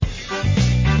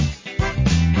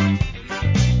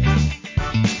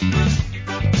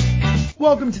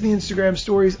Welcome to the Instagram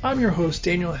Stories. I'm your host,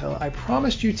 Daniel Hill. I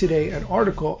promised you today an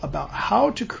article about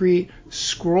how to create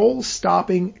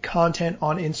scroll-stopping content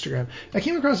on Instagram. I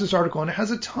came across this article and it has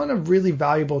a ton of really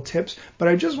valuable tips, but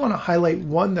I just want to highlight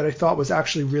one that I thought was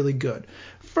actually really good.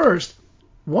 First,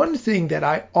 one thing that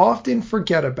I often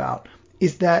forget about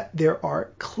is that there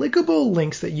are clickable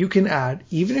links that you can add,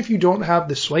 even if you don't have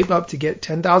the swipe up to get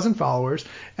 10,000 followers.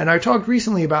 And I talked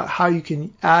recently about how you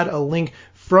can add a link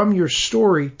from your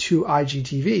story to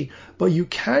IGTV, but you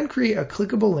can create a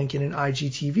clickable link in an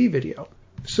IGTV video.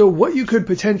 So what you could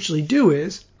potentially do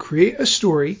is create a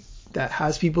story that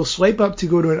has people swipe up to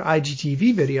go to an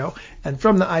IGTV video, and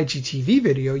from the IGTV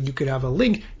video, you could have a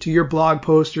link to your blog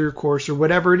post or your course or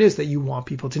whatever it is that you want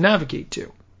people to navigate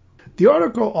to. The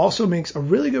article also makes a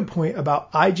really good point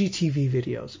about IGTV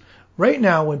videos. Right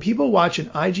now, when people watch an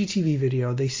IGTV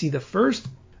video, they see the first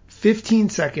 15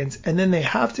 seconds and then they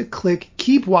have to click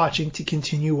keep watching to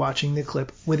continue watching the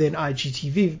clip within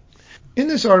IGTV. In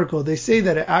this article, they say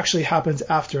that it actually happens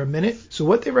after a minute. So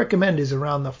what they recommend is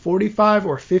around the 45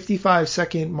 or 55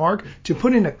 second mark to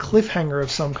put in a cliffhanger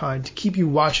of some kind to keep you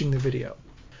watching the video.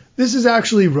 This is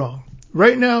actually wrong.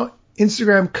 Right now,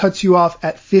 Instagram cuts you off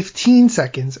at 15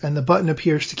 seconds and the button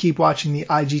appears to keep watching the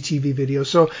IGTV video.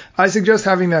 So I suggest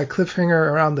having that cliffhanger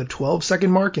around the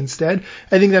 12-second mark instead.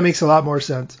 I think that makes a lot more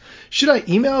sense. Should I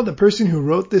email the person who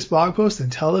wrote this blog post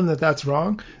and tell them that that's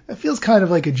wrong? That feels kind of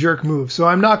like a jerk move, so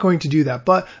I'm not going to do that.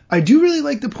 But I do really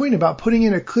like the point about putting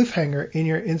in a cliffhanger in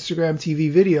your Instagram TV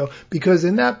video, because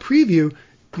in that preview,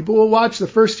 people will watch the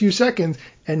first few seconds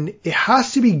and it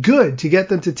has to be good to get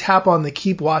them to tap on the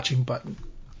keep watching button.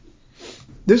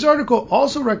 This article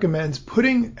also recommends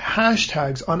putting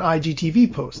hashtags on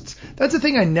IGTV posts. That's a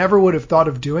thing I never would have thought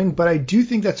of doing, but I do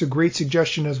think that's a great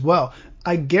suggestion as well.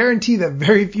 I guarantee that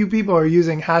very few people are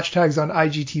using hashtags on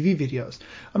IGTV videos.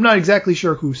 I'm not exactly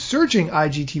sure who's searching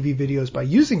IGTV videos by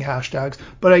using hashtags,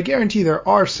 but I guarantee there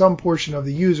are some portion of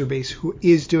the user base who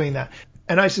is doing that.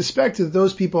 And I suspect that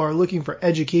those people are looking for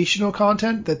educational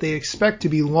content that they expect to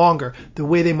be longer, the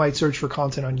way they might search for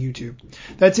content on YouTube.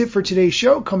 That's it for today's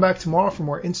show. Come back tomorrow for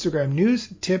more Instagram news,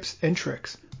 tips, and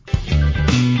tricks.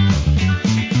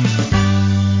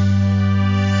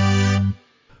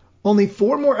 Only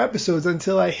 4 more episodes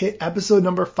until I hit episode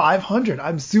number 500.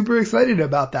 I'm super excited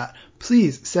about that.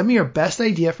 Please send me your best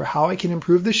idea for how I can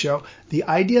improve the show. The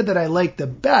idea that I like the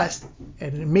best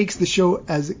and it makes the show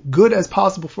as good as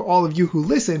possible for all of you who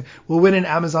listen will win an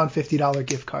Amazon $50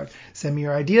 gift card. Send me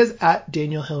your ideas at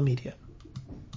Daniel Hill Media.